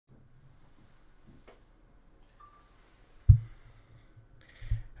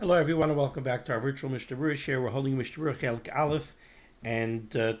Hello everyone and welcome back to our virtual Mishnah Berurah share. We're holding Mishnah Berurah Chelek Aleph,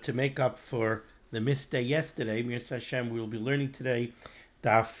 and to make up for the missed day yesterday, Mir Hashem, we will be learning today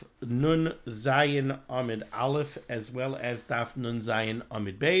Daf Nun Zayin Amid Aleph as well as Daf Nun Zayin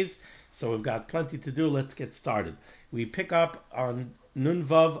Amid Beis. So we've got plenty to do. Let's get started. We pick up on Nun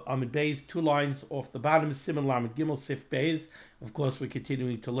Vav Amid Beis, 2 lines off the bottom, Siman Lamed Gimel Sif Beis. Of course, we're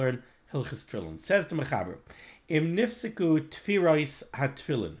continuing to learn Hilchos Tefillin. Says the Mechaber, Im nifseku tfiros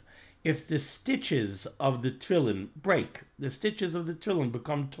hatfillin. If the stitches of the tefillin break, the stitches of the tefillin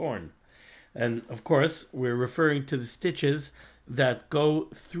become torn. And of course, we're referring to the stitches that go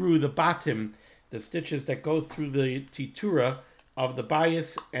through the batim, the stitches that go through the titura of the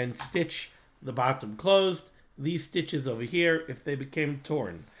bias and stitch the bottom closed. These stitches over here, if they became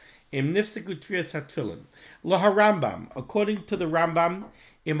torn. Im nifseku tfiros hatfillin. Laha Rambam, according to the Rambam,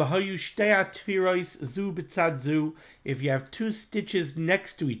 if you have 2 stitches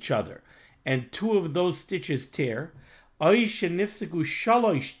next to each other and 2 of those stitches tear, or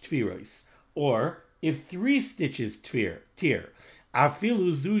if 3 stitches tear,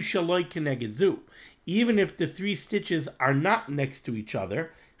 even if the 3 stitches are not next to each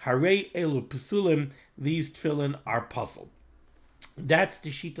other, these tefillin are puzzled. That's the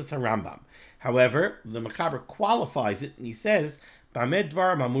Shitas HaRambam. However, the Mechaber qualifies it and he says,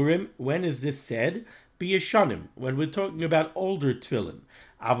 when is this said? B'yeshanim, when we're talking about older tefillin.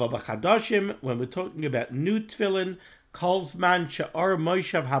 Ava b'chadashim, when we're talking about new tefillin. Kolzman she'ar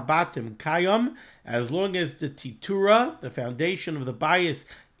moishav habatim kayam, as long as the titura, the foundation of the bias,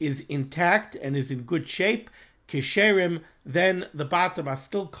 is intact and is in good shape. Kisherim, then the bottom are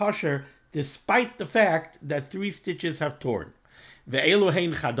still kosher, despite the fact that 3 stitches have torn. Ve'elu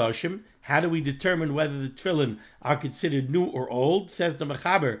hein chadashim. How do we determine whether the tefillin are considered new or old? Says the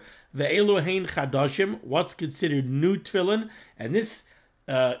Mechaber, ve'elu hein chadashim, what's considered new tefillin? And this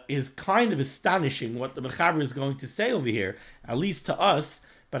is kind of astonishing what the Mechaber is going to say over here, at least to us,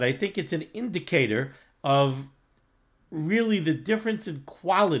 but I think it's an indicator of really the difference in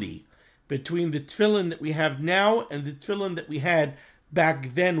quality between the tefillin that we have now and the tefillin that we had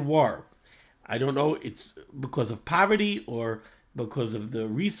back then were. I don't know, it's because of poverty or because of the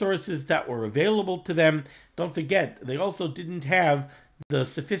resources that were available to them. Don't forget, they also didn't have the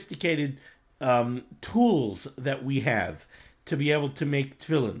sophisticated tools that we have to be able to make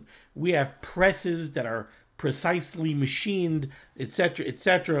tefillin. We have presses that are precisely machined, etc.,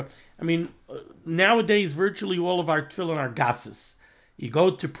 etc. I mean, nowadays, virtually all of our tefillin are gases. You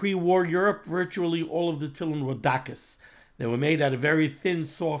go to pre-war Europe, virtually all of the tefillin were dakas. They were made out of very thin,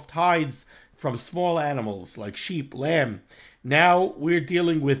 soft hides from small animals like sheep, lamb. Now we're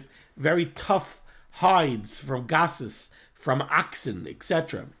dealing with very tough hides from gases, from oxen,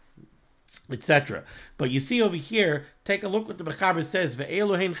 etc., etc. But you see over here, take a look what the Mechaber says,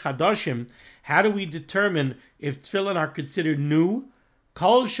 ve'elu hein chadashim. How do we determine if tefillin are considered new?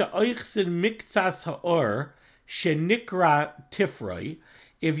 Kol she'oichsin miktsas ha'or shenikra tifroi.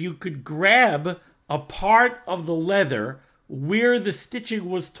 If you could grab a part of the leather where the stitching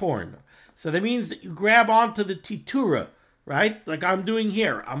was torn. So that means that you grab onto the titura, right? Like I'm doing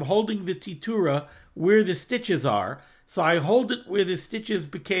here. I'm holding the titura where the stitches are. So I hold it where the stitches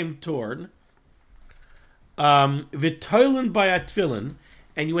became torn. V'toilen by a tefillin,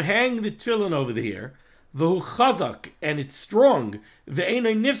 and you hang the tefillin over here. V'hu chazak, and it's strong.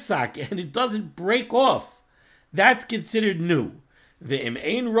 V'einay nifsak, and it doesn't break off. That's considered new. V'im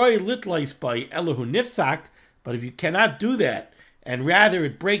ein roi litlais by elahu nifsak, but if you cannot do that, and rather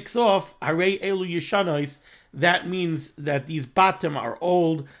it breaks off, harei elu yeshanos, that means that these batim are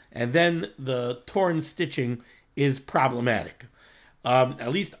old, and then the torn stitching is problematic.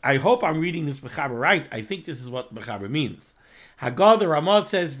 At least I hope I'm reading this Mechaber right. I think this is what Mechaber means. Haggadah the Ramah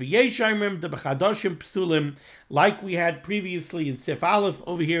says, V'yeshaimrim de b'chadashim psulim, like we had previously in Sif Aleph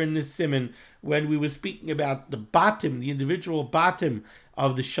over here in this Siman, when we were speaking about the batim, the individual batim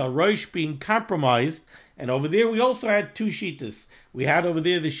of the shalrosh being compromised. And over there we also had 2 shitas. We had over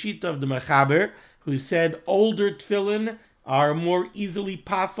there the shita of the Mechaber, who said older tefillin are more easily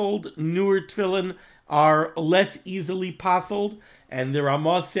possled, newer tefillin are less easily possled, and the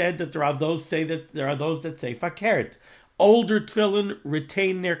Ramah said that there are those that say fakert. Older tefillin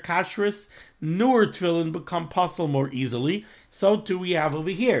retain their kashrus, newer tefillin become possled more easily. So too we have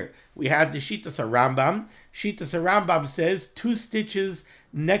over here. We had the Shitas HaRambam. Shitas HaRambam says 2 stitches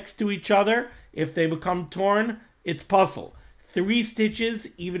next to each other, if they become torn, it's puzzle. 3 stitches,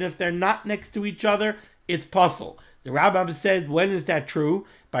 even if they're not next to each other, it's puzzle. The Rambam said, when is that true?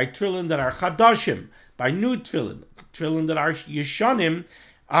 By tefillin that are chadashim, by new tefillin. Tefillin that are yeshanim,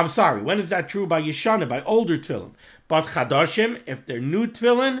 I'm sorry, when is that true? By Yeshanim, by older Tefillin. But Chadashim, if they're new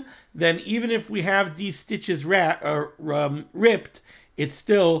Tefillin, then even if we have these stitches ripped, it's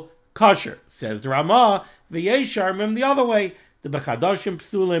still kosher. Says the Ramah, V'yeshar mim the other way. The B'chadashim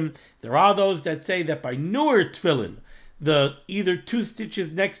Psulim, there are those that say that by newer Tefillin, the either 2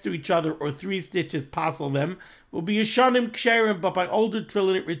 stitches next to each other or 3 stitches passel them will be Yeshanim Ksherim, but by older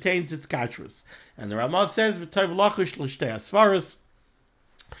Tefillin it retains its kashrus. And the Ramah says, V'tov lachush l'shtei asfaros,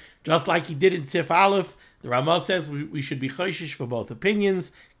 just like he did in Sif Aleph, the Ramah says we should be choishish for both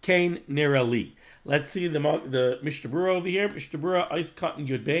opinions. Kain nira li. Let's see the Mishnah Berurah over here. Mishnah Berurah ice cotton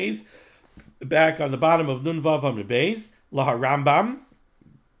yud beis. Back on the bottom of Nun Vav Amud Beis. Laha Rambam.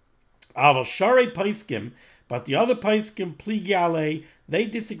 Aval Sharei Paiskim. But the other Paiskim, Pligi Ale, they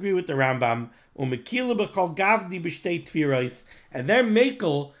disagree with the Rambam. Umekila b'chol gavdi b'shtei tfiros. And they're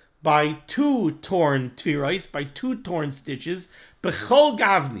makel by 2 torn tfiros, by 2 torn stitches. B'chol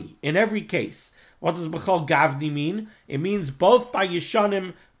gavni, in every case. What does b'chol gavni mean? It means both by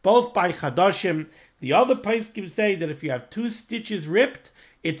Yeshanim, both by Chadashim. The other Paiskim say that if you have 2 stitches ripped,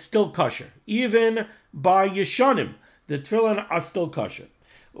 it's still kosher. Even by Yeshanim, the Tefillin are still kosher.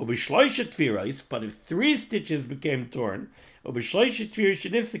 Ubishloisha tfiros, but if 3 stitches became torn, ubishloisha tfiros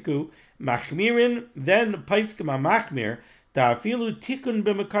shenifsiku, machmirin, then the Paiskim are machmir, ta'afilu tikun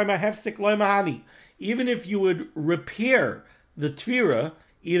b'mekayma hefsek loy mahani. Even if you would repair the tefira,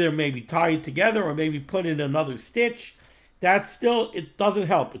 either maybe tie it together or maybe put in another stitch, that still, it doesn't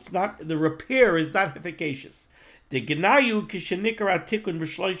help. It's not, the repair is not efficacious. The genayu kishenikara tikun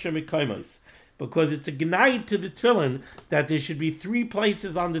b'shloisha mekaymas, because it's a genai to the tefillin that there should be 3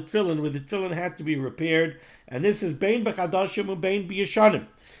 places on the tefillin where the tefillin had to be repaired, and this is bein b'chadashim u bein b'yeshanim.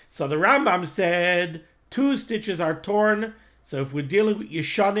 So the Rambam said 2 stitches are torn, so if we're dealing with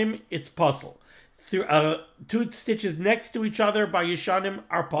Yeshanim, it's puzzle. 2 stitches next to each other by Yeshanim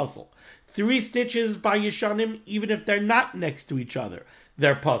are puzzle. 3 stitches by Yeshanim, even if they're not next to each other,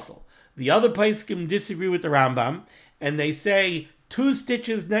 they're puzzle. The other Paiskim disagree with the Rambam, and they say 2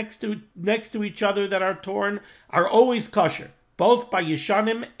 stitches next to each other that are torn are always kosher, both by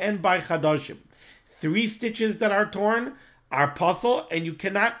Yeshanim and by Chadashim. 3 stitches that are torn are puzzle, and you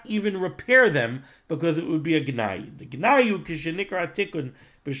cannot even repair them because it would be a gnai. The gnayu kishenikra tikun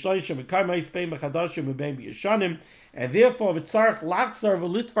b'shloisha mekayma ispein b'chadashim u'bein b'yeshanim, and therefore v'tzarich lachzar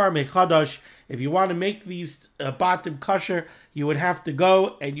v'litvar mechadash. If you want to make these batim kosher, you would have to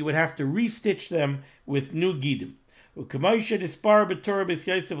go and you would have to restitch them with new gidim. U'kamoisha dispar b'torah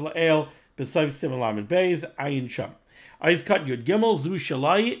b'syosef la'el b'sav simalam and beis ayin sham. Eyes cut yud gimel zu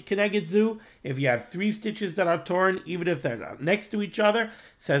shalai keneged zu. If you have 3 stitches that are torn, even if they're not next to each other,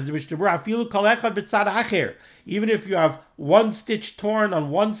 says the Mishnah Berurah, afilu kol echad b'tzad acher. Even if you have 1 stitch torn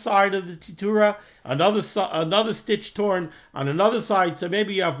on one side of the titura, another stitch torn on another side. So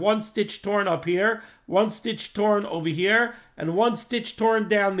maybe you have 1 stitch torn up here, 1 stitch torn over here, and 1 stitch torn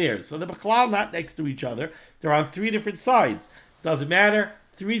down there. So the b'chlal not next to each other. They're on 3 different sides. Doesn't matter.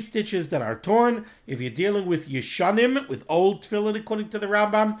 3 stitches that are torn. If you're dealing with Yeshanim, with old tefillin, according to the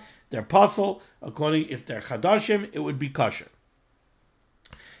Rambam, they're puzzle. If they're Chadashim, it would be kosher.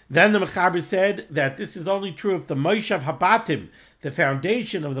 Then the Mechaber said that this is only true if the Moshav HaBatim, the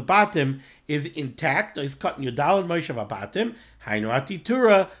foundation of the batim, is intact. Is cut in Yudal and Moshav HaBatim. Hainu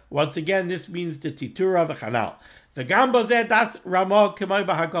HaTorah. Once again, this means the Titura v'chanal. The Gamba said that's Ramah K'may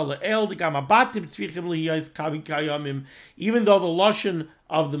B'Hagala El. The Gamba Batim Tzvichim Liyos Kavi Kayamim. Even though the lashon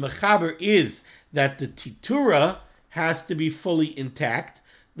of the Mechaber is that the Titura has to be fully intact,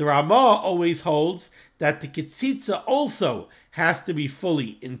 the Ramah always holds that the Ketzitza also has to be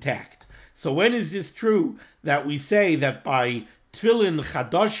fully intact. So when is this true that we say that by Tefillin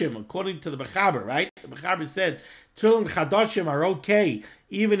Chadashim, according to the Mechaber, right? The Mechaber said Tefillin Chadashim are okay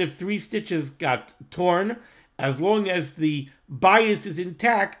even if 3 stitches got torn, as long as the bias is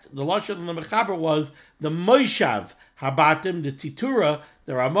intact. The lashon of the Mechaber was the Moshav Habatim, the Titura.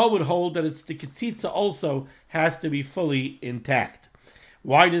 The Ramah would hold that it's the Ketzitza also has to be fully intact.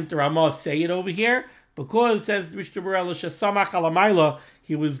 Why didn't the Ramah say it over here? Because, says Mishnah Berurah, Samach Alamayla,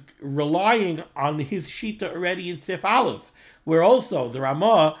 he was relying on his shita already in Sif Aleph, where also the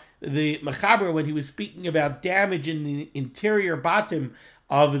Ramah, the Mechaber, when he was speaking about damage in the interior batim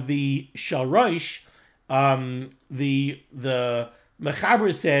of the Shalrosh, the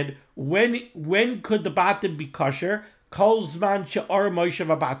Mechaber said, when could the batim be kosher? Kol zman she'or moshav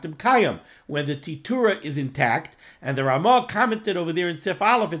habatim kayam, when the titura is intact. And the Ramah commented over there in Sif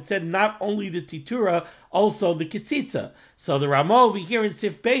Aleph, it said not only the titura, also the ketzitza. So the Ramah over here in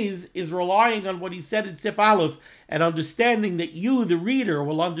Sif Beis is relying on what he said in Sif Aleph and understanding that you, the reader,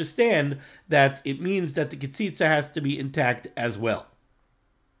 will understand that it means that the ketzitza has to be intact as well.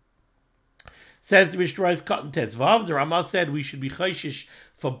 Says the Mishnah Berurah Katan Tezvav. The Ramah said we should be chayshish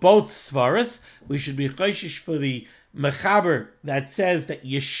for both svaras. We should be chayshish for the mechaber that says that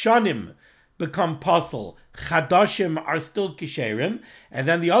yeshanim become puzzle, chadashim are still kisherim, and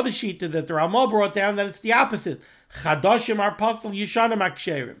then the other shita that the Ramah brought down that it's the opposite. Chadashim are puzzle, yeshanim are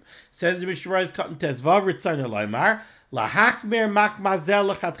kisherim. Says the Mishnah Berurah Katan Tezvav Ritzayna Loymar lahachmer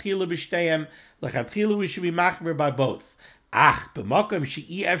machmazel lechatchila b'shteihem. Lechatchila we should be machmer by both. But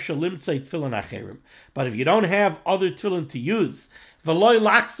if you don't have other tefillin to use,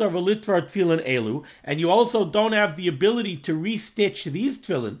 and you also don't have the ability to restitch these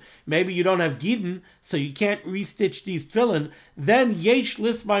tefillin, maybe you don't have gidin, so you can't restitch these tefillin, then yesh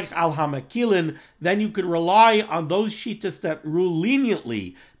lismach al hamakilin, then you could rely on those shittas that rule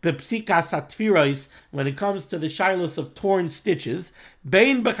leniently bepsikas hatfiros when it comes to the shilos of torn stitches,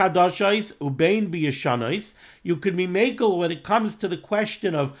 bein bechadashos ubein biyashanos. You could be makel when it comes to the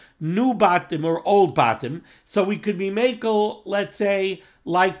question of new batim or old batim. So we could be makel, let's say,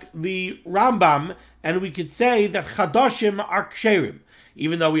 like the Rambam, and we could say that chadashim are ksherim.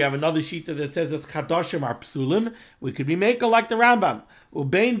 Even though we have another shita that says that chadashim are psulim, we could be makel like the Rambam.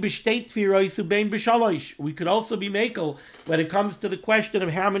 Ubein b'shtei tfiros, ubein b'shalosh. We could also be makel when it comes to the question of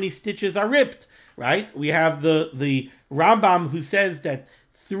how many stitches are ripped. Right? We have the Rambam who says that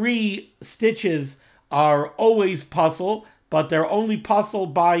 3 stitches are always puzzle, but they're only puzzle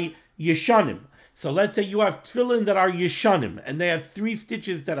by yeshanim. So let's say you have tefillin that are yeshanim, and they have 3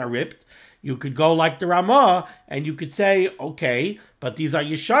 stitches that are ripped. You could go like the Ramah, and you could say, okay, but these are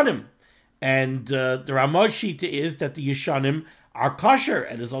yeshanim. And the Ramah shita is that the yeshanim are kosher,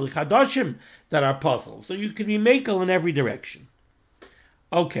 and there's only chadashim that are puzzle. So you could be makel in every direction.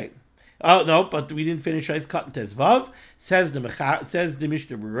 Okay. Oh, no, but we didn't finish Ais Katan Tezvav. Says the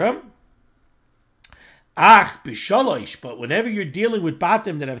Mishnah Berurah. B'shalosh, but whenever you're dealing with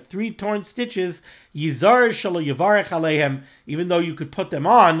batim that have 3 torn stitches, yizar shalo yavarech aleihem, even though you could put them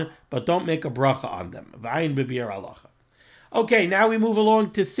on, but don't make a bracha on them. V'ayin b'biur halacha. Okay, now we move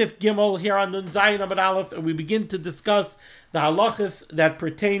along to Sif Gimel here on Nun Zayin Amud Aleph, and we begin to discuss the halachos that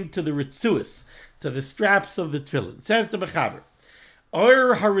pertain to the retzuous, to the straps of the tefillin. Says the Mechaber,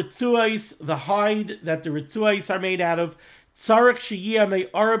 or retzuous, the hide that the retzuous are made out of,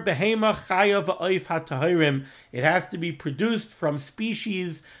 it has to be produced from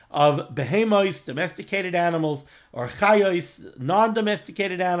species of behemos, domesticated animals, or chayos,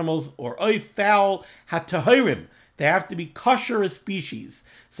 non-domesticated animals, or oif, fowl, hatahirim. They have to be kosher species.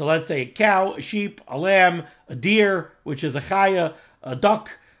 So let's say a cow, a sheep, a lamb, a deer, which is a chaya, a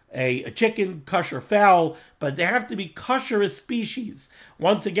duck, a chicken, kosher fowl, but they have to be kosher species.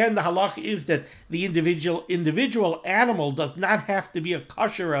 Once again, the halachah is that the individual animal does not have to be a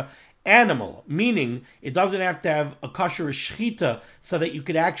kosher animal, meaning it doesn't have to have a kosher shechita so that you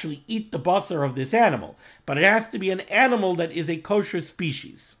could actually eat the basar of this animal, but it has to be an animal that is a kosher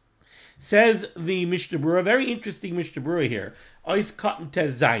species. Says the Mishnah Berurah, very interesting Mishnah Berurah here, Ais Katan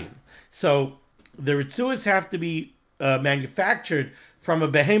Tez Zayin. So the retzuous have to be manufactured from a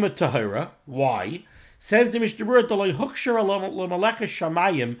behemoth tahira. Why? Says the Mishnah Berurah,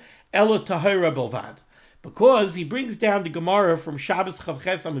 because he brings down the Gemara from Shabbos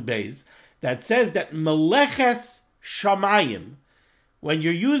Chavches Amud Beis that says that meleches shamayim, when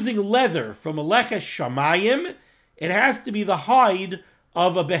you're using leather from meleches shamayim, it has to be the hide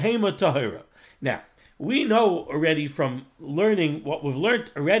of a behemoth tahira. Now, we know already from learning what we've learned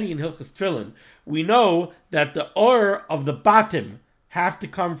already in Hilchos Tefillin, we know that the or of the batim have to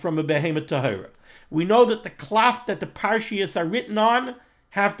come from a behemoth tahira. We know that the klaf that the parshias are written on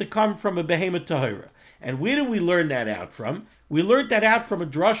have to come from a behemoth tahira. And where do we learn that out from? We learned that out from a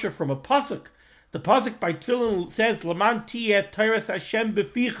drasha, from a pasuk. The pasuk by Tefillin says, "Laman tiyeh Torah Hashem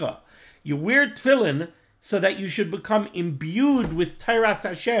beficha." You wear Tefillin so that you should become imbued with Torah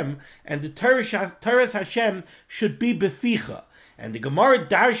Hashem, and the Torah Hashem should be beficha. And the Gemara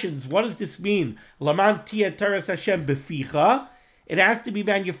darshans, what does this mean? Laman tiyeh Torah Hashem beficha. It has to be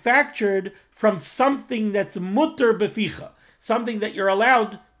manufactured from something that's mutter beficha, something that you're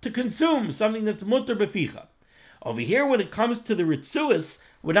allowed to consume, something that's mutter beficha. Over here, when it comes to the retzuous,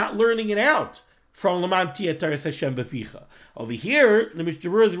 we're not learning it out from Laman tiyeh Torah Hashem beficha. Over here, the Mishnah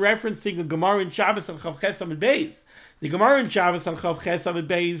Berurah is referencing a Gemara in Shabbos on Chavches Amud Beis. The Gemara in Shabbos on Chavches Amud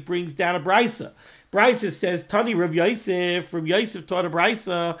Beis brings down a brisa. Brisa says, Tani Rav Yosef taught a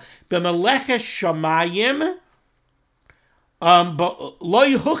brisa, b'meleches shamayim,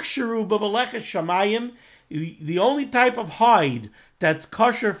 the only type of hide that's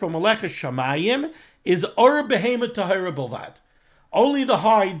kosher from meleches shamayim is or behemoth tahira bilvad. Only the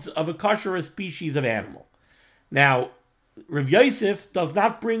hides of a kosher species of animal. Now, Rav Yosef does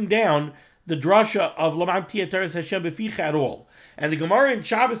not bring down the drasha of Laman Tia Teres Hashem Beficha at all. And the Gemara in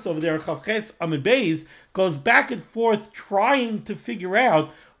Shabbos over there, Chavches Amid Beis, goes back and forth trying to figure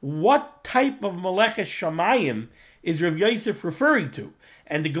out what type of Meleches Shamayim is Rav Yosef referring to.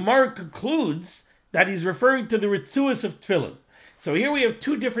 And the Gemara concludes that he's referring to the retzuous of Tefillin. So here we have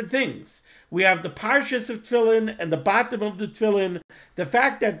two different things. We have the parshas of Tefillin and the batim of the Tefillin. The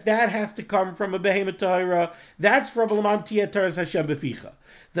fact that that has to come from a behemoth Torah, that's from Laman Tia Teres Hashem Beficha.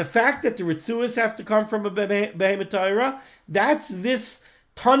 The fact that the retzuous have to come from a behemoth Torah, that's this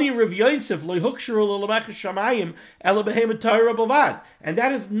Tani Rav Yosef lehuksheru l'lamechas shamayim ela behemoth Torah b'vad, and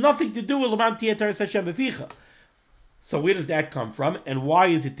that has nothing to do with Laman Tia Teres Hashem Beficha. So where does that come from, and why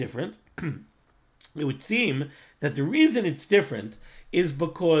is it different? It would seem that the reason it's different is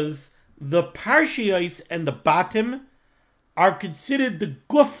because the parshiyos and the batim are considered the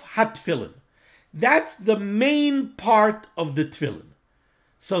guf hatfillin. That's the main part of the tefillin.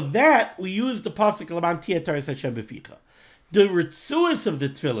 So that we use the pasuk Laman Tia Teres Hashem Beficha. The retzuous of the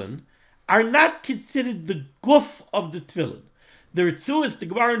tefillin are not considered the guf of the tefillin. The retzuous, the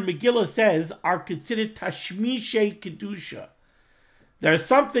Gemara in Megillah says, are considered tashmishei kedusha. There's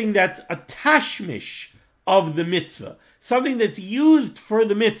something that's a tashmish of the mitzvah, something that's used for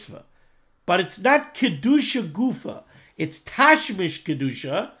the mitzvah. But it's not kedusha gufa. It's tashmish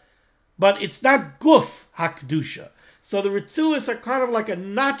kedusha, but it's not guf hakdusha. So the retzuous are kind of like a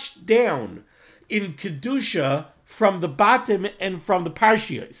notch down in kedusha from the batim and from the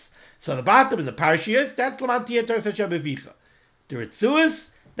parshiyos. So the batim and the parshiyos, that's Laman Tia Teres Hashem Beficha. The retzuous,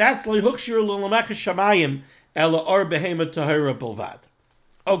 that's lehuksheru l'lamechas shamayim ela or behemoth Torah b'lvad.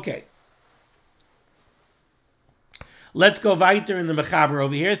 Okay. Let's go weiter in the Mechaber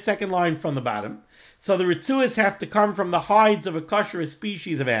over here, second line from the bottom. So the retzuous have to come from the hides of a kosher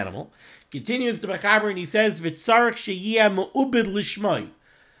species of animal. Continues the Mechaber and he says, V'tzarech sheyeh me'ubed lishmoi.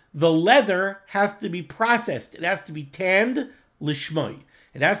 The leather has to be processed. It has to be tanned lishmoi.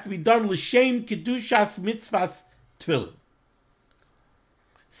 It has to be done l'shem kedushas mitzvahs tefillin.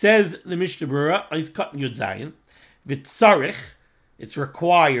 Says the Mishnah Berurah, Eis Katan Yud Zayin, V'tzarech, it's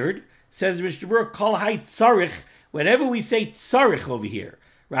required. Says the Mishnah Berurah, Kol hay tzarech. Whenever we say tzarech over here,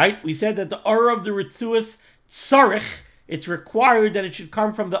 right? We said that the aura of the retzuous tzarech, it's required that it should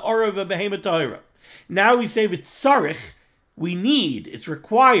come from the aura of a behemoth Torah. Now we say v'tzarech, we need, it's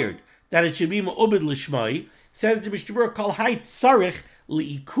required that it should be me'ubed lishmai. Says the Mishnah Berurah, Kol hay tzarech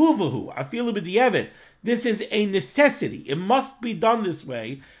li'ikuvahu, afilu b'di'evet. This is a necessity. It must be done this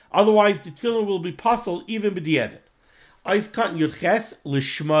way, otherwise the tefillin will be puzzled even b'di'evet. Eis Katan Yud Ches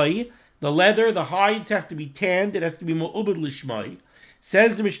lishmai. The leather, the hides have to be tanned. It has to be me'ubed lishmai.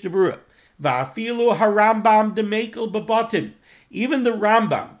 Says the Mishnah Berurah, Va'afilu harambam demekel batim. Even the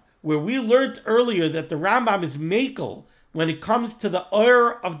Rambam, where we learned earlier that the Rambam is mekel when it comes to the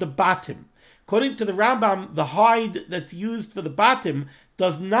oir of the batim. According to the Rambam, the hide that's used for the batim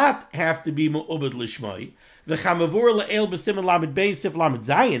does not have to be me'ubed lishmai. V'chamavur le'el b'siman lamid beis sif lamid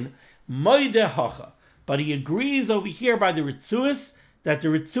zayin moide hacha. But he agrees over here by the retzuous that the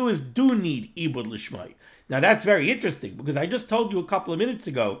retzuous do need ibud lishmai. Now that's very interesting because I just told you a couple of minutes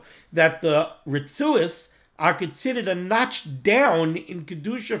ago that the retzuous are considered a notch down in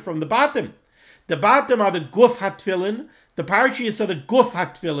kedusha from the batim. The batim are the guf hatfillin, the parshiyos are the guf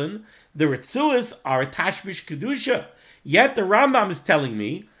hatfillin, the retzuous are a tashmish kedusha. Yet the Rambam is telling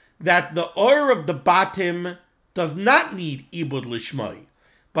me that the or of the batim does not need ibud lishmai,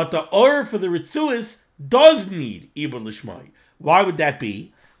 but the or for the retzuous does need ibud lishmai. Why would that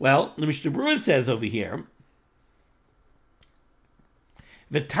be? Well, the Mishnah Berurah says over here,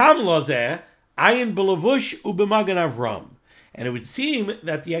 V'tam lozeh ayin b'lavush u'b'magan avram. And it would seem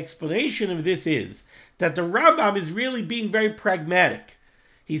that the explanation of this is that the Rambam is really being very pragmatic.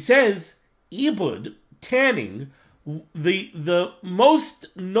 He says, ibud, tanning, the most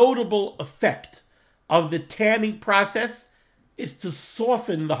notable effect of the tanning process is to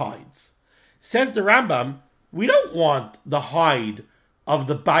soften the hides. Says the Rambam, we don't want the hide of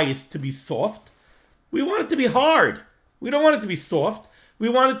the bias to be soft. We want it to be hard. We don't want it to be soft. We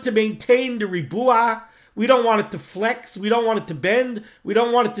want it to maintain the ribuah. We don't want it to flex. We don't want it to bend. We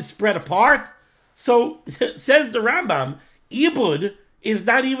don't want it to spread apart. So, says the Rambam, ibud is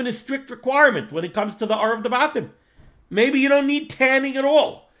not even a strict requirement when it comes to the ar of the batim. Maybe you don't need tanning at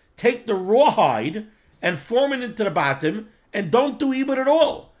all. Take the raw hide and form it into the batim and don't do ibud at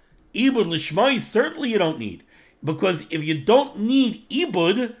all. Ibud lishmai certainly you don't need. Because if you don't need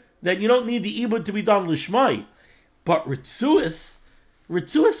ibud, then you don't need the ibud to be done lishmai. But retzuous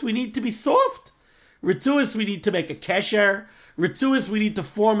we need to be soft. Retzuous we need to make a kesher. Retzuous we need to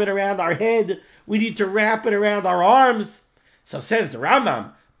form it around our head. We need to wrap it around our arms. So says the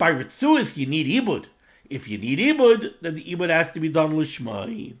Rambam, By retzuous, you need ibud. If you need ibud, then the ibud has to be done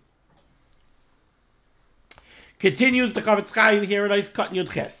lishmai. Continues the Chavetz Chaim here in Eis Katan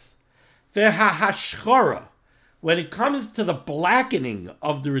Yud Ches. V'hahashchara, when it comes to the blackening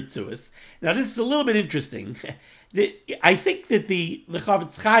of the retzuous. Now this is a little bit interesting. I think that the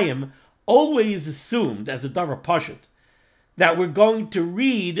Chavetz Chaim always assumed, as a davar pashut, that we're going to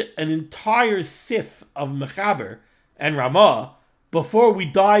read an entire sif of Mechaber and Ramah before we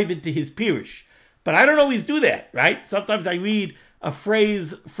dive into his pirush. But I don't always do that, right? Sometimes I read a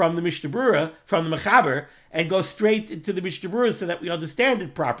phrase from the Mishnah Berurah, from the Mechaber, and go straight into the Mishnah Berurah so that we understand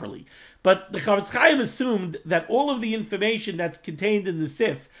it properly. But the Chavetz Chaim assumed that all of the information that's contained in the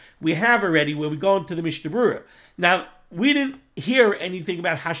sif we have already when we go into the Mishnah Berurah. Now, we didn't hear anything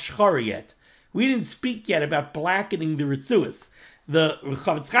about hashchara yet. We didn't speak yet about blackening the retzuous. The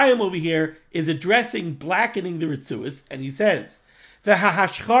Chavetz Chaim over here is addressing blackening the retzuous, and he says, the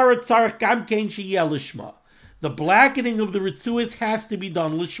blackening of the retzuous has to be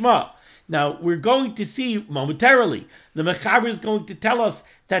done lishma. Now, we're going to see momentarily, the Mechaber is going to tell us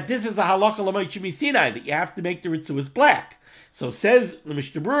that this is a halachah l'Moshe Sinai, that you have to make the retzuous black. So says the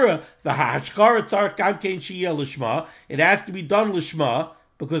Mishnah Berurah, it has to be done lishma,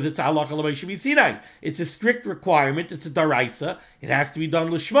 because it's a halachah l'Moshe Sinai. It's a strict requirement, it's a daraisa, it has to be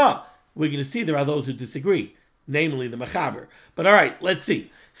done lishma. We're going to see there are those who disagree, namely the Mechaber. But all right, let's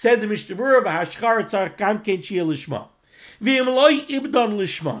see. Said the Mishnah Berurah,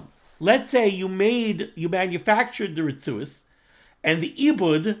 lishman. Let's say you manufactured the retzuous, and the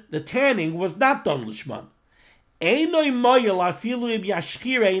ibud, the tanning, was not done lishman.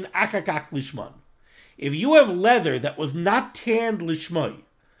 If you have leather that was not tanned lishmai,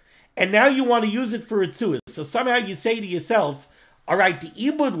 and now you want to use it for retzuous, so somehow you say to yourself, all right, the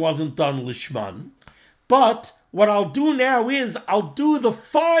ibud wasn't done lishman, but what I'll do now is I'll do the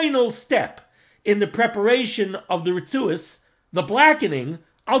final step in the preparation of the retzuous, the blackening.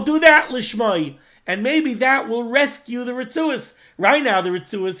 I'll do that lishmai, and maybe that will rescue the retzuous. Right now, the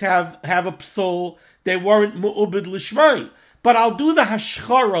retzuous have a psol. They weren't mu'ubid lishmai, but I'll do the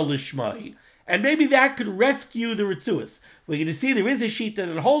hashchara lishmai, and maybe that could rescue the retzuous. We're going to see there is a sheet that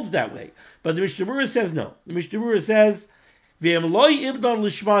holds that way, but the Mishnah Berurah says no. The Mishnah Berurah says, "V'em loy ibdon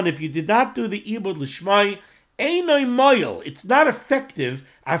lishman." If you did not do the ibud lishmai, einoi moyel, it's not effective.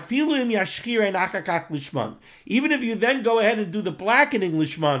 Afilu im yashchir ein achakach lishman. Even if you then go ahead and do the blackening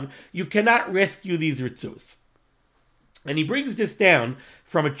lishman, you cannot rescue these retzuos. And he brings this down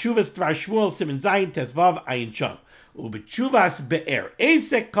from a Tshuvas Dvar Shmuel Siman Zayin Tesvav Ayin Sham. Ubetshuvas Be'er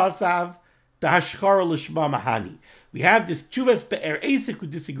Esek Kosav the Hashchara Lishma Mahani. We have this Tshuvas Be'er Esek who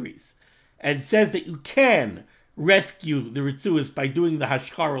disagrees and says that you can rescue the retzuos by doing the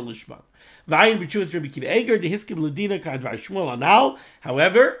Hashchara Lishma. Vayin B'Tshuvas Rabbi Kiva Eger Dehiskim Ladina Kadvar Shmuel Anal.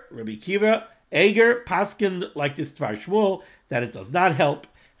 However, Rabbi Kiva Eger paskin like this Dvar Shmuel that it does not help.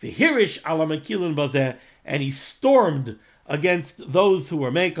 V'hirish ala makilin bazeh, and he stormed against those who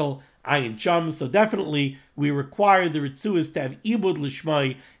were mekel ayin chum. So definitely we require the retzuos to have ibud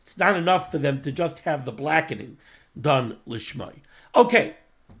lishmai. It's not enough for them to just have the blackening done lishmai. Okay,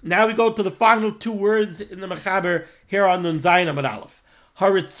 now we go to the final two words in the Mechaber here on Nun Zayin Amud Aleph.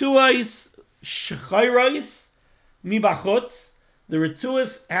 Haretzuos shchayros mibachutz. The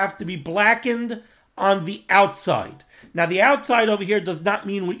retzuos have to be blackened on the outside. Now, the outside over here does not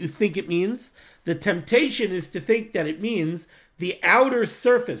mean what you think it means. The temptation is to think that it means the outer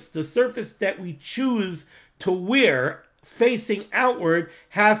surface, the surface that we choose to wear facing outward,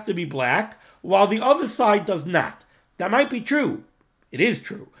 has to be black, while the other side does not. That might be true. It is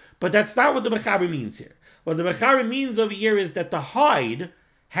true. But that's not what the Mechaber means here. What the Mechaber means over here is that the hide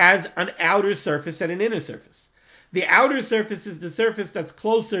has an outer surface and an inner surface. The outer surface is the surface that's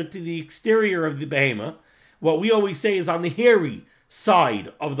closer to the exterior of the behemoth. What we always say is on the hairy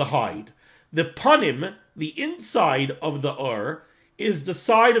side of the hide. The panim, the inside of the is the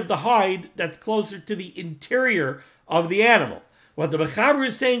side of the hide that's closer to the interior of the animal. What the Mechaber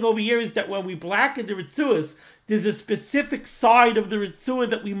is saying over here is that when we blacken the retzuos, there's a specific side of the retzuah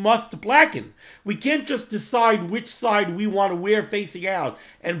that we must blacken. We can't just decide which side we want to wear facing out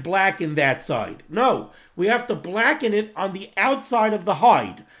and blacken that side. No, we have to blacken it on the outside of the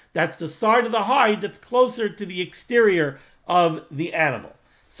hide. That's the side of the hide that's closer to the exterior of the animal.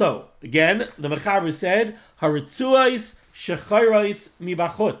 So, again, the Mechaber said, Haretzuos shechayros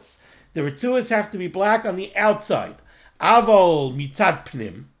mibachutz. The retzuos have to be black on the outside. Avol mitzad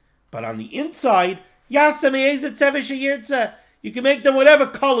pnim. But on the inside, you can make them whatever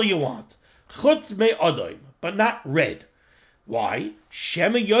color you want. Chutz me'odoim, but not red. Why?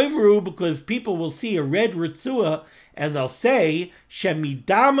 Shema yomru, because people will see a red retzuah and they'll say,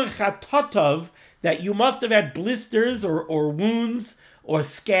 Shemidam chatotov, that you must have had blisters or wounds or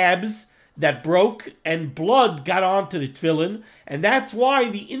scabs that broke and blood got onto the tefillin, and that's why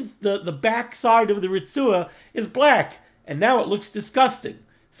the backside of the retzuah is black, and now it looks disgusting.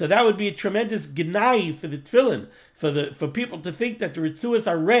 So that would be a tremendous gnai for the tefillin, for people to think that the retzuahs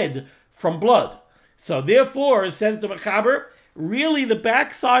are red from blood. So therefore, says the Mechaber, really the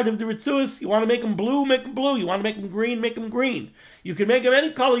backside of the retzuahs, you want to make them blue, make them blue. You want to make them green. You can make them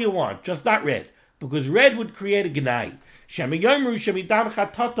any color you want, just not red, because red would create a gnai.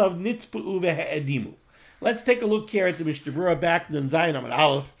 Let's take a look here at the Mishnah Berurah back in Zayin Amud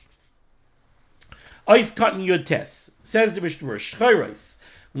Aleph. Ois cotton yud tes. Says the Mishnah Berurah, Shchayros.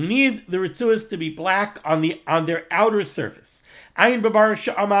 We need the retzuahs to be black on their outer surface. Ayin b'bar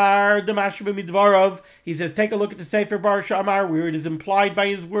sha'amar d'mashba midvarav. He says, take a look at the Sefer Bar Sha'amar, where it is implied by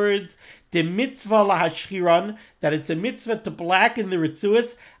his words, the mitzvah lahashchiran, that it's a mitzvah to blacken the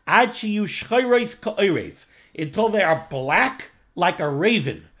retzuahs, ad sheyu shchayros ka'orev, until they are black like a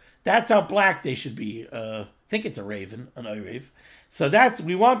raven. That's how black they should be. I think it's a raven, an orev. So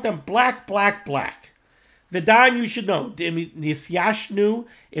we want them black, black, black. V'dan, you should know, nisyashnu,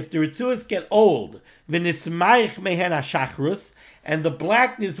 if the retzuahs get old, v'nismayich mehen hashachrus, and the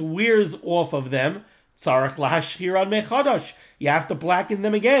blackness wears off of them, tzarech lahashchiran mechadosh, you have to blacken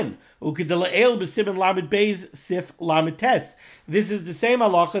them again. Ukedelael b'siman lamid beis sif lamid tes. This is the same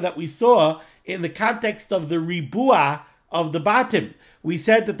halachah that we saw in the context of the ribuah of the batim. We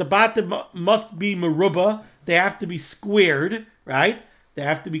said that the batim must be merubah, they have to be squared, right? They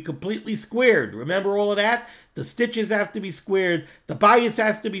have to be completely squared. Remember all of that? The stitches have to be squared. The bias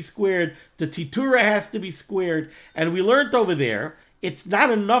has to be squared. The titura has to be squared. And we learned over there, it's not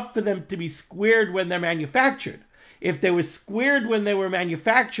enough for them to be squared when they're manufactured. If they were squared when they were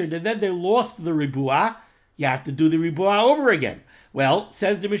manufactured and then they lost the ribuah, you have to do the ribuah over again. Well,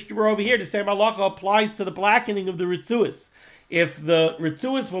 says the Mishnah Berurah over here, the same halacha applies to the blackening of the retzuahs. If the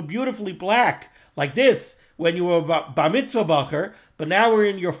retzuahs were beautifully black, like this, when you were bar mitzvah bacher, but now we're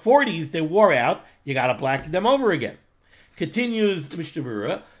in your 40s, they wore out, you got to blacken them over again. Continues the Mishnah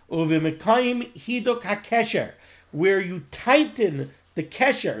Berurah, uvimekayim hiduk hakesher, where you tighten the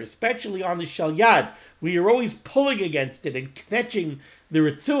kesher, especially on the shalyad, where you're always pulling against it and fetching the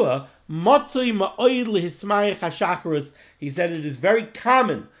retzuah, matzoi ma'oid lehismayich hashacharus. He said it is very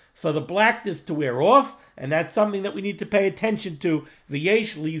common for the blackness to wear off, and that's something that we need to pay attention to.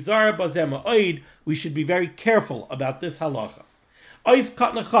 V'yesh lizar bazeh ma'oid. We should be very careful about this halacha. Ois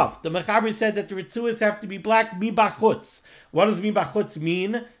kat nechaf. The Mechaber said that the retzuahs have to be black mibachutz. What does mibachutz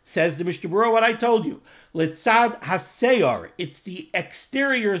mean? Says the Mishnah Berurah, what I told you. Litzad haseyar. It's the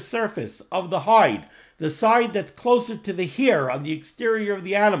exterior surface of the hide, the side that's closer to the hair on the exterior of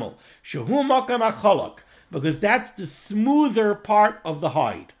the animal. Shehu makam acholak, because that's the smoother part of the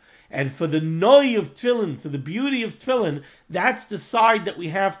hide. And for the noi of tefillin, for the beauty of tefillin, that's the side that we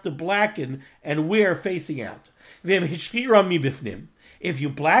have to blacken and wear facing out. If you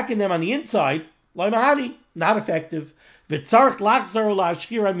blacken them on the inside, not effective. You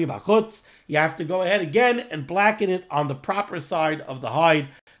have to go ahead again and blacken it on the proper side of the hide.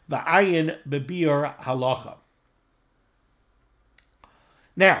 V'ayin bebiur halacha.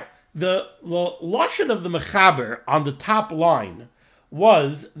 Now, the lashon of the Mechaber on the top line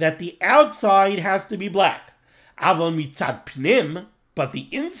was that the outside has to be black. Aval mitzad pnim, but the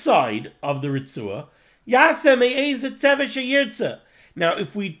inside of the retzuah, yaseh me'ez etzeveh sheyirtzeh. Now,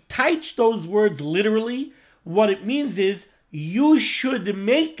 if we touch those words literally, what it means is you should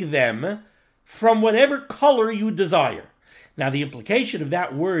make them from whatever color you desire. Now, the implication of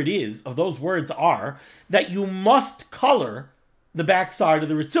that word is, of those words are, that you must color the backside of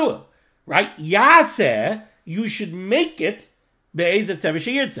the retzuah, right? Yaseh, you should make it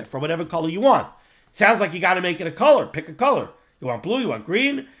from whatever color you want. Sounds like you got to make it a color. Pick a color. You want blue? You want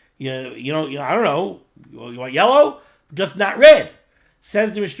green? You know. I don't know. You want yellow? Just not red.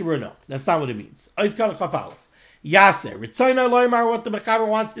 Says the Mishnah Berurah, no, that's not what it means. Yaser Ritzayna Loimar. What the Mechaber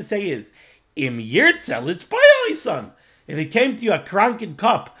wants to say is, Im Yirtzel, it's by son. If it came to you a kranken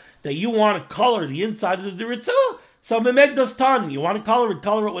cup that you want to color the inside of the Ritzah, so Memegdos Tan, you want to color it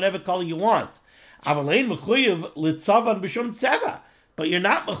whatever color you want. But you're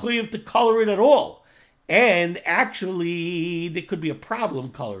not mechuyev to color it at all. And actually, there could be a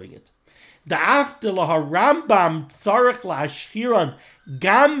problem coloring it. There's a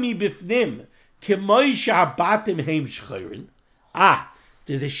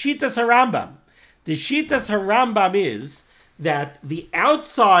shitas harambam. The shitas harambam is that the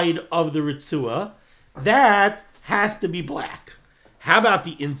outside of the retzuah, that has to be black. How about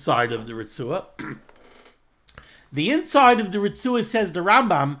the inside of the retzuah? The inside of the retzuous, says the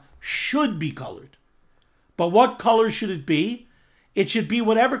Rambam, should be colored. But what color should it be? It should be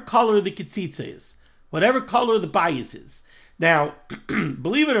whatever color the ketzitza is, whatever color the bias is. Now,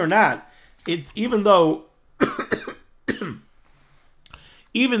 believe it or not, it's even though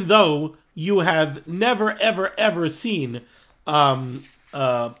you have never, ever, ever seen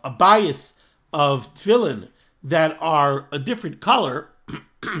a bias of tefillin that are a different color,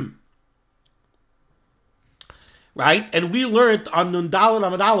 right? And we learned on Nundal and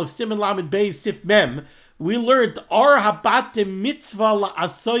Amadal of Siman Lamed Beis Sif Mem, we learned Or Habatim Mitzvah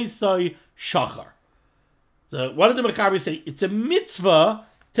La'asoisoi Shachar. What did the Mechaber say? It's a mitzvah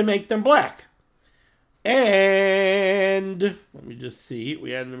to make them black. And let me just see.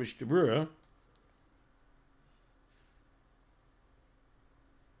 We had in the Mishnah Berurah.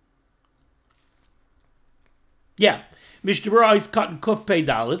 Yeah, Mishnah Berurah is cut in Kuf Pei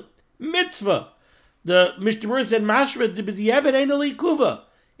Dalet. Mitzvah. The Mishnah Berurah said, Mashma d'b'di'evet ein alikuva.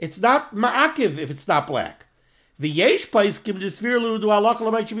 It's not ma'akiv if it's not black. V'yesh paiskim d'svir l'udu halachah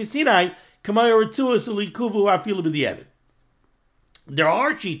l'mayshim Sinai k'may retzuous alikuvu afilu b'di'evet. There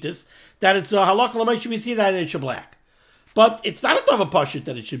are shitas that it's a halachah l'mayshim Sinai and it's black. But it's not a tova pashut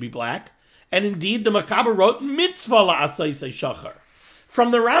that it should be black. And indeed, the Mechaber wrote mitzvah la'asayisei shachar. From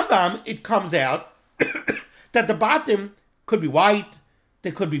the Rambam, it comes out that the batim could be white,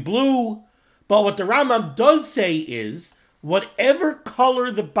 they could be blue, but what the Rambam does say is, whatever color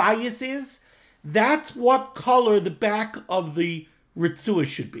the bias is, that's what color the back of the retzuah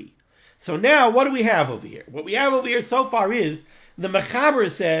should be. So now, what do we have over here? What we have over here so far is, the Mechaber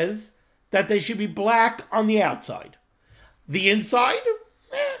says that they should be black on the outside. The inside,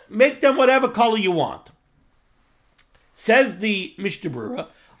 make them whatever color you want. Says the Mishnah Berurah,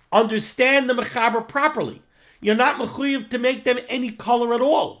 understand the Mechaber properly. You're not mechuyev to make them any color at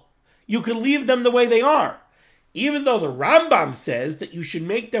all. You can leave them the way they are. Even though the Rambam says that you should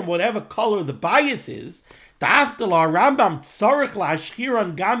make them whatever color the bias is, Ta'aftalah Rambam tzarich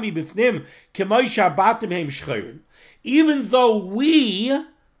la'ashchiran gami b'fnim k'moisha batim heim shchirin. Even though we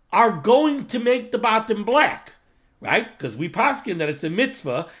are going to make the batim black, right? Because we paskin that it's a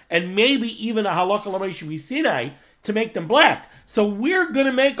mitzvah and maybe even a halachah l'mayshim Sinai to make them black. So we're going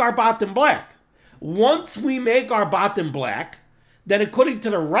to make our batim black. Once we make our batim black, then according to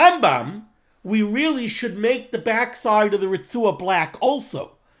the Rambam, we really should make the backside of the retzuah black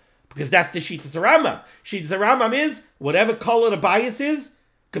also. Because that's the Shitas Rambam. Shitas Rambam is, whatever color the bias is, it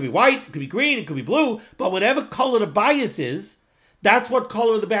could be white, it could be green, it could be blue, but whatever color the bias is, that's what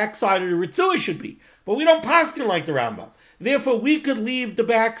color the backside of the retzuah should be. But we don't paskin like the Rambam. Therefore, we could leave the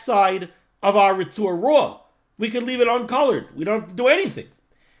backside of our retzuah raw. We could leave it uncolored. We don't have to do anything.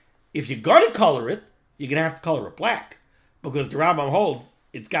 If you're going to color it, you're going to have to color it black. Because the Rambam holds,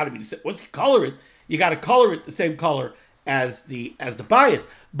 it's got to be the same. Once you color it, you got to color it the same color as the bias.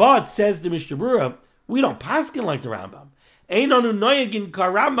 But, says the Mishnah Berurah, we don't paskin like the Rambam. We're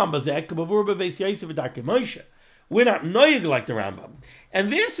not noyeg like the Rambam.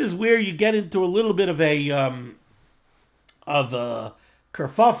 And this is where you get into a little bit of a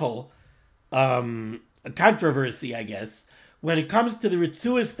kerfuffle, a controversy, I guess, when it comes to the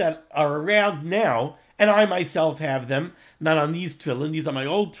retzuous that are around now, and I myself have them, not on these tefillin, these are my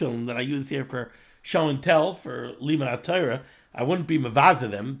old tefillin that I use here for show and tell, for limud HaTorah. I wouldn't be mavaza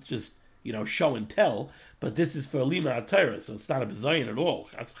them, just, show and tell, but this is for limud HaTorah, so it's not a bizayin at all,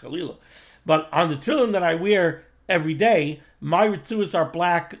 chas chalila. But on the tefillin that I wear every day, my retzuous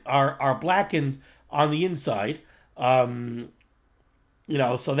are blackened on the inside, so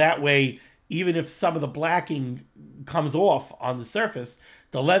that way, even if some of the blacking comes off on the surface,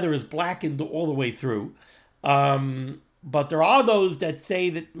 the leather is blackened all the way through. But there are those that say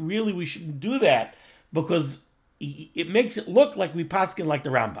that really we shouldn't do that because it makes it look like we paskin like the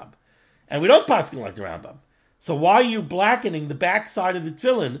Rambam. And we don't paskin like the Rambam. So why are you blackening the backside of the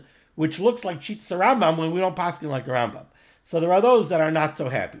tefillin, which looks like Shitas Rambam, when we don't paskin like the Rambam? So there are those that are not so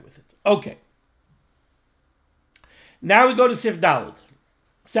happy with it. Okay. Now we go to Sif Dalet.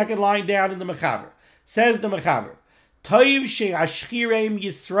 Second line down in the Mechaber. Says the Mechaber, Toiv she'ashchirem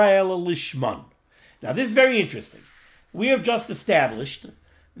Yisrael lishman. Now this is very interesting. We have just established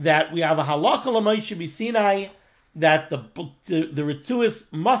that we have a halachah l'mayshim Sinai that the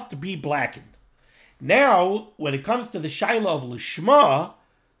retzuous must be blackened. Now, when it comes to the shaila of lishma,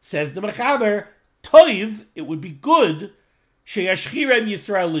 says the Mechaber, Toiv, it would be good, she'ashchirem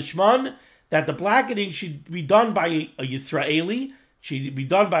Yisrael lishman, that the blackening should be done by a Yisraeli, should be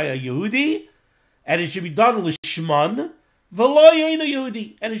done by a Yehudi, and it should be done lishman, v'lo eino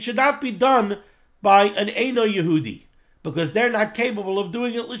Yehudi, and it should not be done by an eino Yehudi, because they're not capable of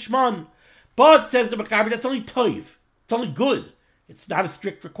doing it lishman. But, says the Mechaber, that's only toiv. It's only good. It's not a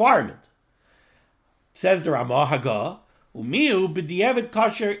strict requirement. Says the Ramah Haga, Umiu b'di'evet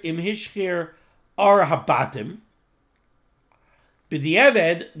kosher im hishchir ar habatim.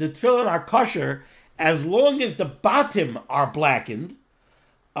 B'di'evet, the tefillin are kosher as long as the batim are blackened.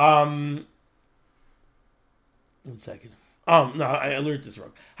 1 second. No, I learned this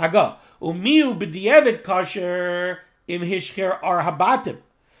wrong. Haga, Umiu b'di'evet kosher im hishchir ar habatim.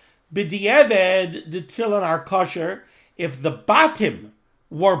 B'di'evet, the tefillin are kosher if the batim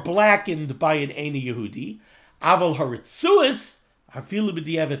were blackened by an Eina Yehudi. Aval retzuous, afilu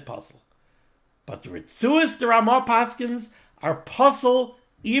b'di'evet puzzle. But the retzuous, the Ramah paskins, are puzzle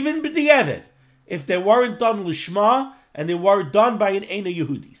even b'di'evet if they weren't done lishma and they were done by an Eina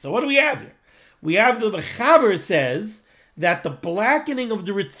Yehudi. So what do we have here? We have the Mechaber says that the blackening of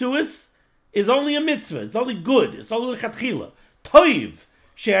the retzuous is only a mitzvah. It's only good. It's only lechatchila. Toiv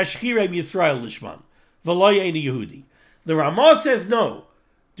she'ashchirei Yisrael lishman v'lo Eina Yehudi. The Ramah says no.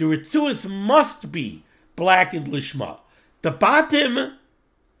 The retzuous must be blackened lishma. The batim,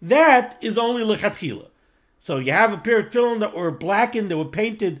 that is only lechatchila. So you have a pair of tefillin that were blackened, that were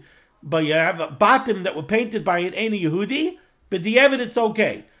painted, but you have a batim that were painted by an Eina Yehudi, but the evidence it's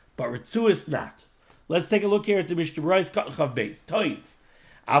okay. But retzuous not. Let's take a look here at the Mishnah Berurah Chav Beis. Toiv.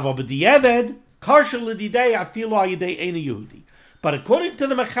 Aval b'di'eved, kosher l'didei afilu ayidei Eina Yehudi. But according to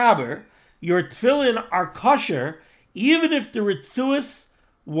the Mechaber, your tefillin are kosher even if the retzuous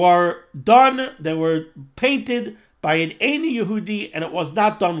were done, they were painted by an Eina Yehudi and it was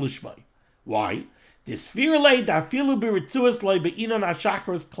not done lishmai. Why? Because the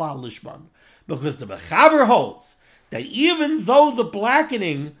Mechaber holds that even though the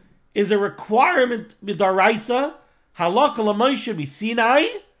blackening is a requirement midaraisa, halachah l'Moshe b'Sinai,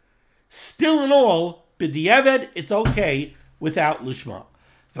 still in all, b'di'eved, it's okay without lishma.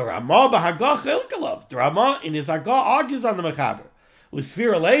 The Ramah b'Hagah chilkalav. The Ramah in his Hagah argues on the Mechaber. With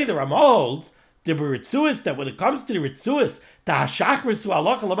Sfiralei, the Ramah holds the retzuous that when it comes to the retzuous, the hashachris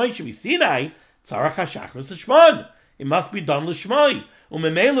halachah l'Moshe b'Sinai, tzarach hashachris l'shman. It must be done l'shmai.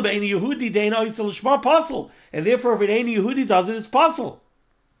 Umemela b'Eina Yehudi deina oisel l'shma puzzle, and therefore if an Eina Yehudi does it, it's puzzle.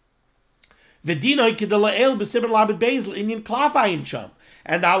 V'dinoi kedelael b'siman labed bezel inyan klaf ayin sham,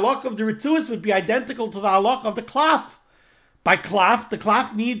 and the halachah of the retzuous would be identical to the halachah of the klaf. By klaf, the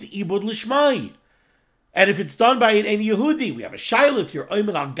klaf needs ibud l'shmai. And if it's done by an Eina Yehudi, we have a shaila, if you're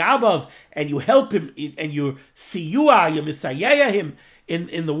oimer al gabav, and you help him, and you siyua, you misayeya him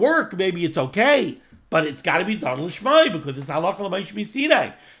in the work, maybe it's okay. But it's got to be done l'shmai, because it's halachah l'Moshe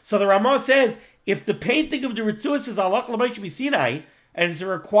b'Sinai. So the Ramah says, if the painting of the retzuous is halachah l'Moshe b'Sinai, and it's a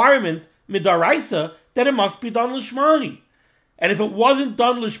requirement midaraisa, then it must be done l'shmai. And if it wasn't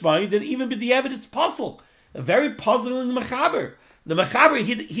done l'shmai, then even b'di'eved it's puzzle. A very puzzling Mechaber. The Mechaber,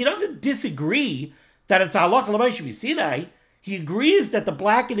 he doesn't disagree that it's halachah l'Moshe b'Sinai. He agrees that the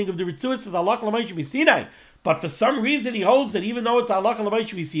blackening of the retzuous is halachah l'Moshe b'Sinai. But for some reason he holds that even though it's halachah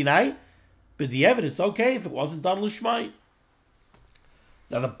l'Moshe b'Sinai, b'di'eved it's okay if it wasn't done l'shmai.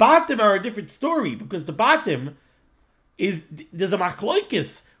 Now the batim are a different story, because the batim is, there's a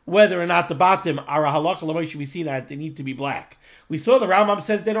machloikis whether or not the batim are a halachah l'Moshe b'Sinai, they need to be black. We saw the Rambam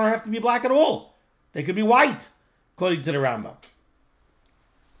says they don't have to be black at all. They could be white, according to the Rambam.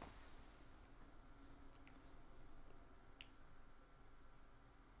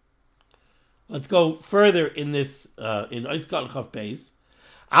 Let's go further in this, in Oiskal Chav Beis.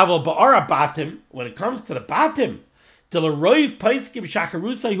 Aval ba'ara batim, when it comes to the batim,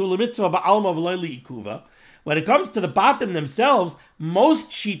 when it comes to the batim themselves, most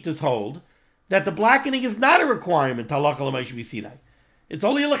shittas hold that the blackening is not a requirement, halachah l'Moshe b'Sinai. It's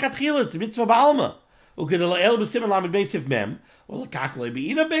only a lechatchila, it's a mitzvah ba'alma.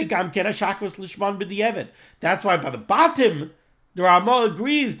 That's why by the batim, the Ramah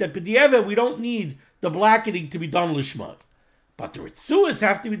agrees that b'di'eved we don't need the blackening to be done l'shmai. But the retzuous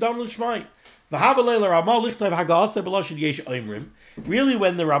have to be done l'shmai. Really,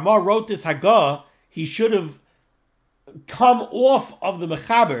 when the Ramah wrote this Hagah, he should have come off of the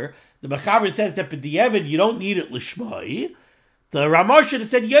Mechaber. The Mechaber says that b'di'eved you don't need it l'shmai. The Ramah should have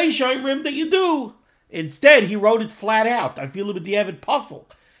said yesh oimrim that you do. Instead, he wrote it flat out. I feel it b'di'eved puzzle.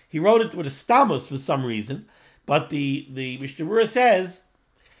 He wrote it with a stamos for some reason. But the Mishnah Berurah says,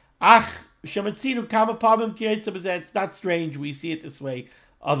 it's not strange. We see it this way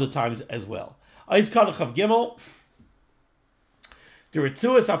other times as well. The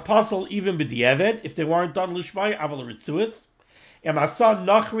retzuous are puzzle even b'di'eved if they weren't done l'shmai. Aval retzuous. Emasan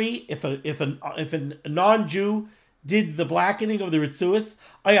nachri if a non-Jew did the blackening of the retzuous,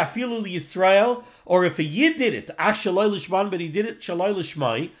 ayafilu Yisrael, or if a yid did it, ach shaloi l'shman, but he did it shaloi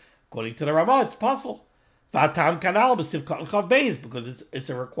l'shmai, According to the Ramah, it's puzzle. Vatam kanal b'siv cotton chav beis, because it's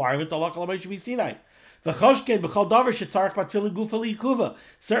a requirement to halachah l'moshe b'sinai. V'choshken b'chol davar shetzarich b'tefillin gufa li'ikuva.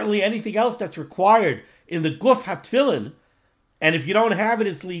 Certainly anything else that's required in the guf hatfillin, and if you don't have it,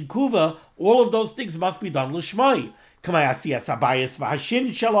 it's li'ikuva. All of those things must be done l'shmai.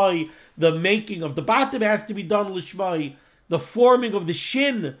 The making of the batim has to be done l'shmai. The forming of the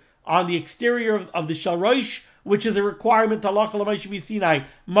shin on the exterior of the shalroish, which is a requirement to halachah l'moshe b'sinai,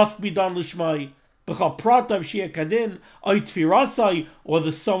 must be done l'shmai. B'chol pratav shia kadin oy tfirasai, or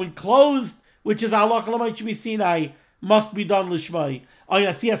the sewing closed, which is halachah l'moshe b'sinai, must be done l'shmai. Oy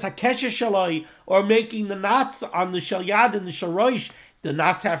asiyas hakesha shaloi, or making the knots on the shalyad and the shalroish, the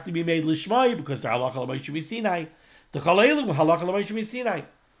knots have to be made l'shmai because they're halachah l'moshe b'sinai. The chalelu halachah l'moshe b'sinai.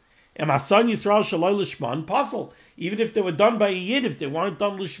 And Masan Yisrael shaloi l'shman puzzle. Even if they were done by a yid, if they weren't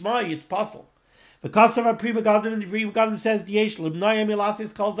done l'shmai, it's puzzle. The Kasav Pri Begadim, and the Pri Begadim says the Yesh Libnayim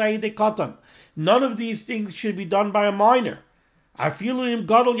Elasis Kol Zayidei Katan. None of these things should be done by a minor. Afilu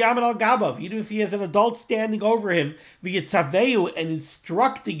Gadol Yamin Al Gabav, even if he has an adult standing over him, v'yitzaveu, and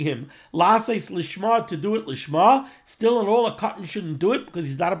instructing him Lasais Lishma, to do it Lishma. Still, in all, a cotton shouldn't do it because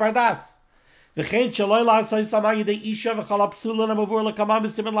he's not a bardas.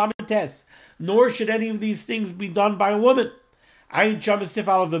 Nor should any of these things be done by a woman. Ayin Chamasif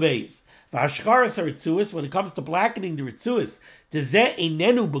Alav the Beis. V'ashcharas retzuous, when it comes to blackening the retzuous, tezeh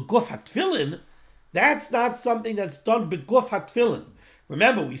einenu beguf hatfillin, that's not something that's done beguf hatfillin.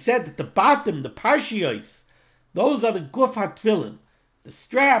 Remember, we said that the batim, the parshios, those are the guf hatfillin. The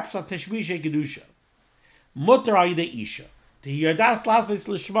straps are teshmishe kedusha. Mutar al yidei isha. Tehiyadas lasis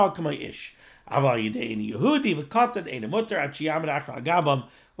l'shma k'may ish. Aval yidei in Yehudi v'katan ein mutar ad shiyam achar agabam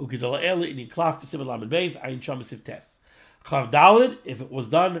u'gedol ele in yiklaf b'siv lamed beis ayin shamasif tes. Chav dalid, if it was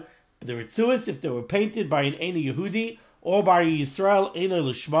done the retzuous, if they were painted by an Eina Yehudi or by Yisrael Eina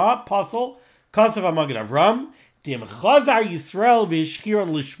Lishma, puzzle, Kasav HaMagid Avram, Dim Chazar Yisrael V'Yishkiron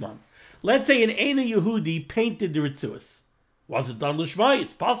Lishman. Let's say an Eina Yehudi painted the retzuous. Was it done Lishma?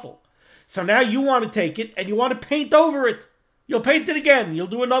 It's puzzle. So now you want to take it and you want to paint over it. You'll paint it again. You'll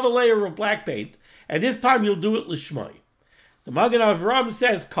do another layer of black paint, and this time you'll do it Lishma. The Magid Avram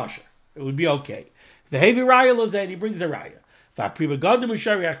says kosher. It would be okay. The Heavy Raya Lozen, he brings a Raya. However,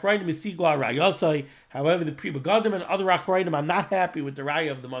 the Pri Begadim and other Achrayim are not happy with the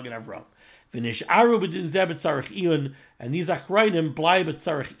Raya of the Magen Avram. And these Achrayim bleibe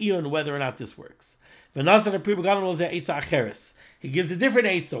tzarech iyun whether or not this works. He gives a different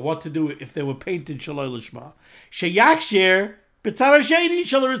eitzah what to do if they were painted shaloi lishma. Sheyakshir b'tzar hasheni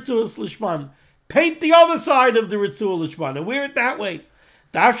shal retzuos lishman. Paint the other side of the retzuos lishman and wear it that way.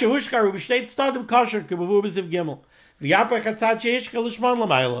 Dav shehushkaru b'shnei tzadim kosher k'bavu b'ziv gimel.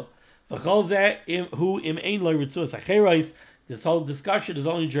 This whole discussion is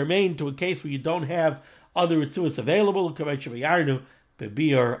only germane to a case where you don't have other retzuous available.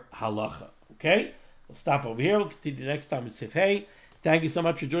 Okay? We'll stop over here. We'll continue next time with Sif Hey. Thank you so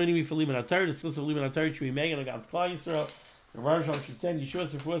much for joining me for limud HaTorah. The discussion of limud HaTorah should be made against Klal Yisrael. The Rosh Hashanah should send Yeshua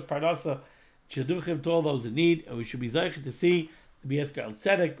Sefuas Parnasa Cheduchim to all those in need, and we should be zeichet to see the B'Yeskel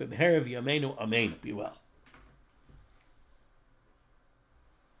Tzedek, B'Meherev Yameinu Amen. Be well.